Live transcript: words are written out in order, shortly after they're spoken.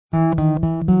In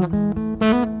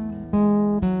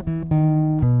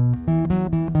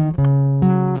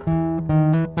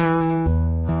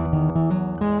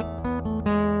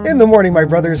the morning, my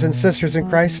brothers and sisters in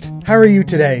Christ, how are you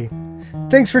today?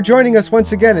 Thanks for joining us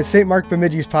once again at St. Mark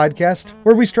Bemidji's podcast,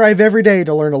 where we strive every day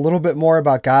to learn a little bit more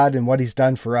about God and what He's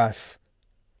done for us.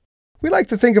 We like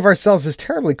to think of ourselves as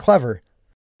terribly clever.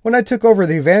 When I took over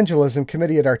the evangelism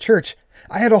committee at our church,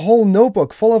 I had a whole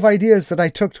notebook full of ideas that I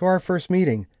took to our first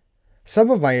meeting.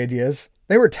 Some of my ideas,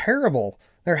 they were terrible.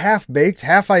 They're half-baked,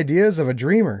 half ideas of a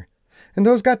dreamer. And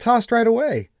those got tossed right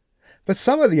away. But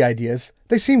some of the ideas,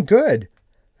 they seemed good.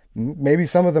 Maybe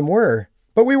some of them were,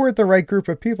 but we weren't the right group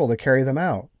of people to carry them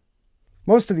out.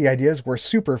 Most of the ideas were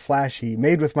super flashy,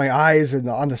 made with my eyes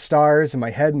on the stars and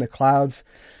my head in the clouds,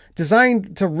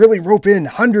 designed to really rope in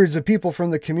hundreds of people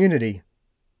from the community.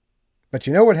 But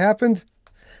you know what happened?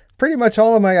 Pretty much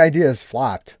all of my ideas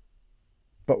flopped.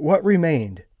 But what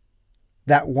remained?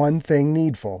 That one thing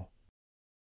needful.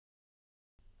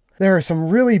 There are some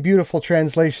really beautiful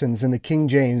translations in the King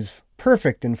James,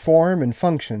 perfect in form and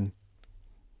function.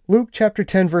 Luke chapter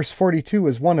 10 verse 42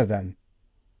 is one of them.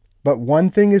 But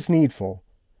one thing is needful,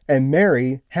 and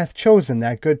Mary hath chosen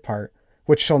that good part,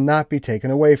 which shall not be taken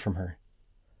away from her.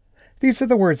 These are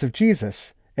the words of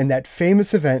Jesus in that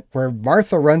famous event where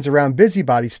Martha runs around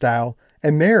busybody style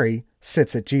and Mary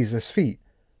sits at Jesus' feet,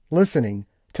 listening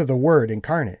to the Word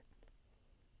incarnate.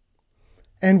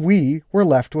 And we were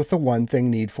left with the one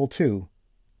thing needful too.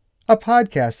 A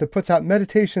podcast that puts out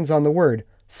meditations on the Word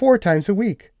 4 times a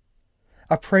week.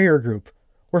 A prayer group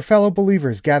where fellow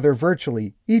believers gather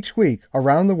virtually each week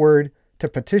around the Word to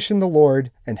petition the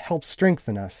Lord and help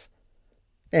strengthen us.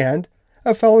 And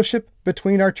a fellowship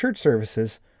between our church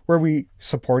services where we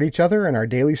support each other in our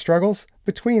daily struggles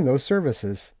between those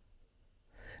services.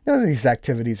 None of these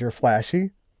activities are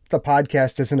flashy. The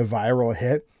podcast isn't a viral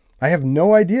hit. I have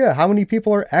no idea how many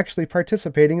people are actually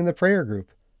participating in the prayer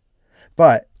group.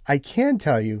 But I can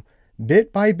tell you,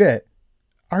 bit by bit,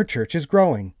 our church is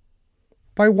growing.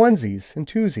 By onesies and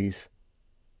twosies.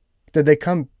 Did they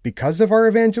come because of our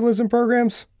evangelism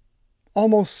programs?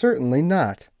 Almost certainly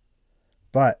not.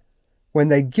 But when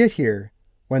they get here,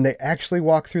 when they actually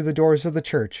walk through the doors of the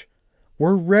church,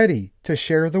 we're ready to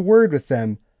share the Word with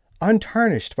them,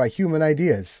 untarnished by human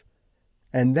ideas.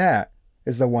 And that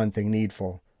is the one thing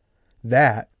needful.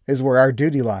 That is where our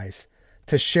duty lies,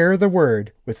 to share the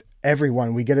Word with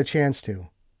everyone we get a chance to.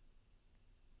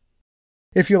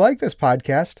 If you like this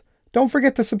podcast, don't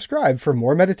forget to subscribe for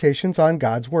more meditations on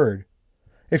God's Word.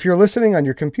 If you're listening on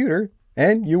your computer,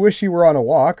 and you wish you were on a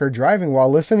walk or driving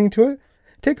while listening to it,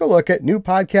 take a look at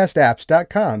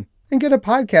newpodcastapps.com and get a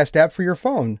podcast app for your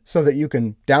phone so that you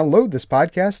can download this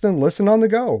podcast and listen on the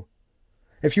go.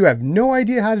 If you have no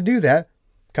idea how to do that,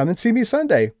 come and see me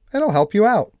Sunday, and I'll help you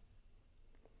out.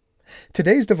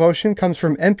 Today's devotion comes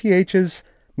from MPH's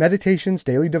Meditations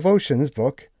Daily Devotions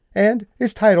book and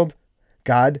is titled,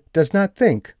 God Does Not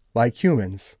Think Like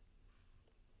Humans.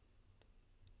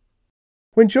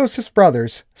 When Joseph's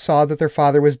brothers saw that their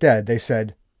father was dead, they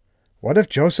said, "What if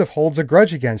Joseph holds a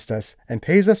grudge against us and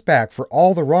pays us back for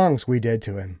all the wrongs we did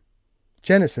to him?"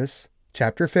 Genesis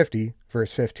chapter 50,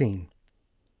 verse 15.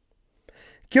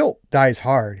 Guilt dies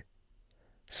hard.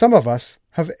 Some of us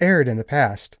have erred in the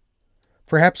past.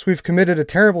 Perhaps we've committed a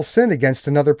terrible sin against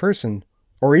another person,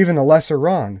 or even a lesser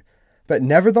wrong, but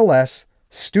nevertheless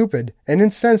stupid and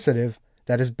insensitive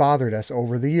that has bothered us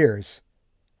over the years.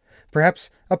 Perhaps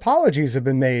apologies have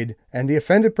been made and the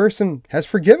offended person has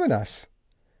forgiven us.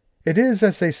 It is,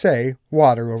 as they say,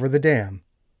 water over the dam.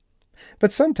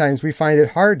 But sometimes we find it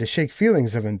hard to shake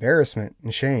feelings of embarrassment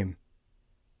and shame.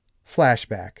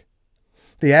 Flashback.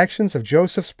 The actions of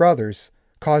Joseph's brothers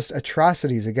caused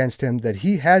atrocities against him that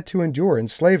he had to endure in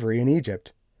slavery in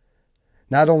Egypt.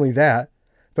 Not only that,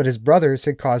 but his brothers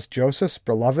had caused Joseph's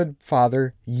beloved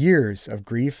father years of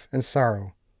grief and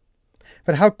sorrow.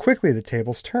 But how quickly the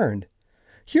tables turned.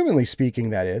 Humanly speaking,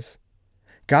 that is.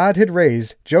 God had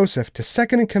raised Joseph to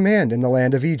second in command in the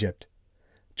land of Egypt.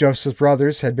 Joseph's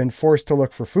brothers had been forced to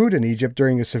look for food in Egypt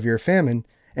during a severe famine,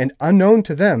 and unknown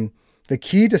to them, the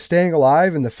key to staying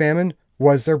alive in the famine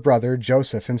was their brother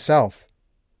Joseph himself.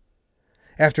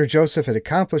 After Joseph had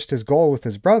accomplished his goal with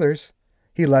his brothers,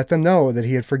 he let them know that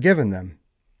he had forgiven them.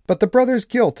 But the brothers'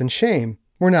 guilt and shame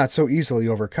were not so easily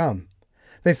overcome.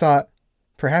 They thought,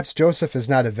 perhaps Joseph is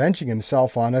not avenging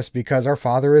himself on us because our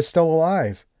father is still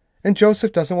alive, and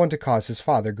Joseph doesn't want to cause his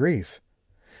father grief.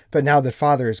 But now that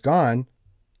father is gone,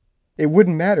 it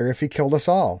wouldn't matter if he killed us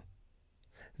all.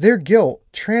 Their guilt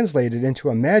translated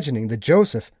into imagining that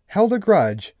Joseph held a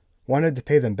grudge, wanted to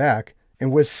pay them back,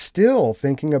 and was still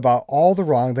thinking about all the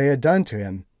wrong they had done to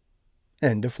him,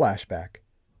 End of flashback.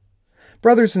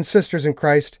 Brothers and sisters in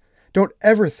Christ, don't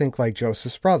ever think like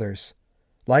Joseph's brothers.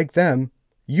 Like them,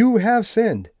 you have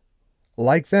sinned.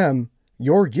 Like them,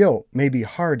 your guilt may be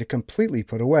hard to completely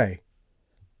put away.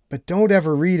 But don't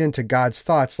ever read into God's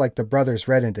thoughts like the brothers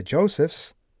read into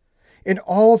Joseph's. In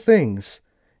all things,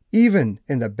 even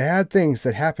in the bad things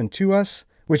that happen to us,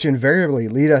 which invariably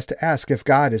lead us to ask if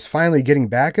God is finally getting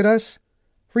back at us,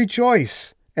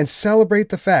 rejoice and celebrate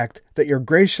the fact that your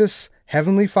gracious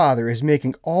Heavenly Father is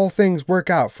making all things work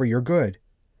out for your good.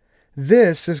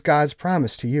 This is God's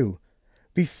promise to you.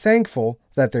 Be thankful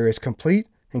that there is complete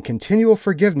and continual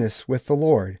forgiveness with the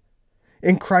Lord.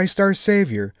 In Christ our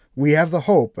Savior, we have the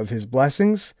hope of His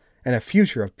blessings and a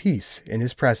future of peace in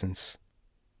His presence.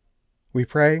 We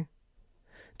pray,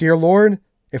 Dear Lord,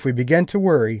 if we begin to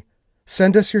worry,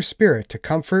 send us your Spirit to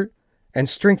comfort and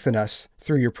strengthen us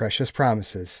through your precious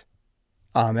promises.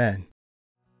 Amen.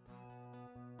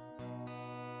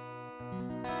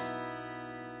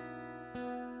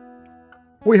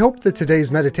 We hope that today's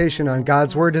meditation on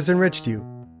God's Word has enriched you.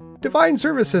 Divine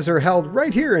services are held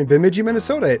right here in Bemidji,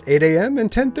 Minnesota at 8 a.m.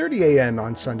 and 10:30 a.m.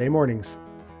 on Sunday mornings.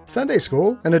 Sunday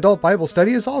school and adult Bible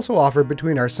study is also offered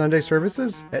between our Sunday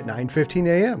services at 9:15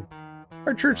 a.m.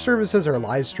 Our church services are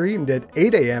live streamed at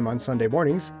 8 a.m. on Sunday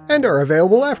mornings and are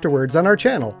available afterwards on our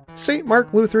channel, St.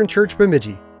 Mark Lutheran Church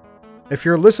Bemidji. If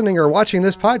you're listening or watching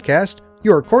this podcast,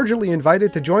 you are cordially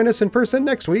invited to join us in person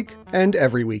next week and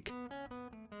every week.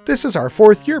 This is our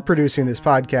 4th year producing this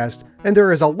podcast, and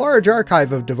there is a large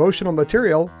archive of devotional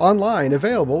material online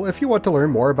available if you want to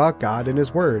learn more about God and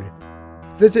His Word.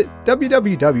 Visit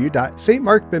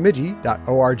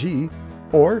www.stmarkbemidji.org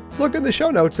or look in the show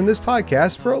notes in this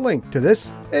podcast for a link to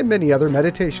this and many other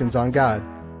meditations on God.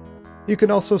 You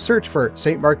can also search for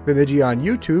St. Mark Bemidji on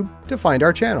YouTube to find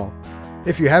our channel.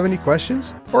 If you have any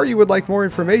questions or you would like more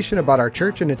information about our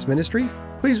church and its ministry,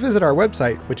 please visit our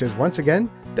website, which is once again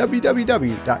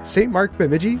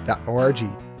www.stmarkbemidji.org.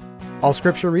 All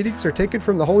scripture readings are taken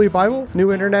from the Holy Bible,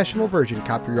 New International Version,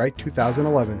 copyright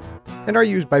 2011, and are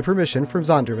used by permission from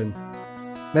Zondervan.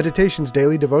 Meditations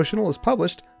Daily Devotional is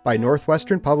published by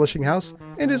Northwestern Publishing House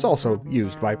and is also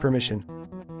used by permission.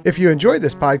 If you enjoyed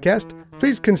this podcast,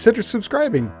 please consider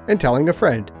subscribing and telling a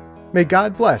friend. May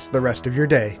God bless the rest of your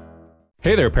day.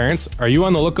 Hey there, parents. Are you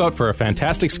on the lookout for a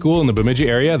fantastic school in the Bemidji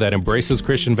area that embraces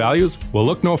Christian values? Well,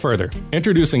 look no further.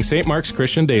 Introducing St. Mark's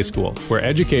Christian Day School, where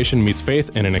education meets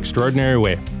faith in an extraordinary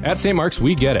way. At St. Mark's,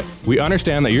 we get it. We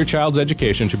understand that your child's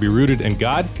education should be rooted in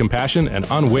God, compassion, and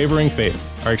unwavering faith.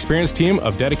 Our experienced team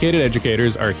of dedicated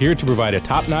educators are here to provide a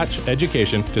top-notch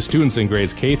education to students in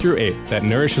grades K through 8 that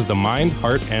nourishes the mind,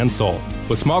 heart, and soul.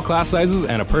 With small class sizes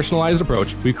and a personalized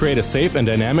approach, we create a safe and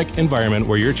dynamic environment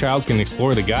where your child can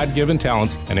explore the God-given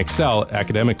talents and excel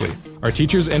academically. Our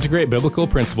teachers integrate biblical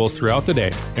principles throughout the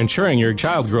day, ensuring your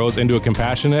child grows into a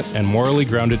compassionate and morally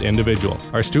grounded individual.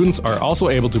 Our students are also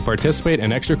able to participate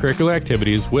in extracurricular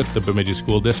activities with the Bemidji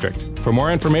School District. For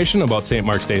more information about St.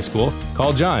 Mark's Day School,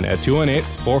 call John at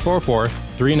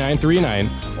 218-444-3939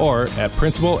 or at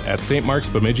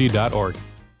principal@stmarksbemidji.org.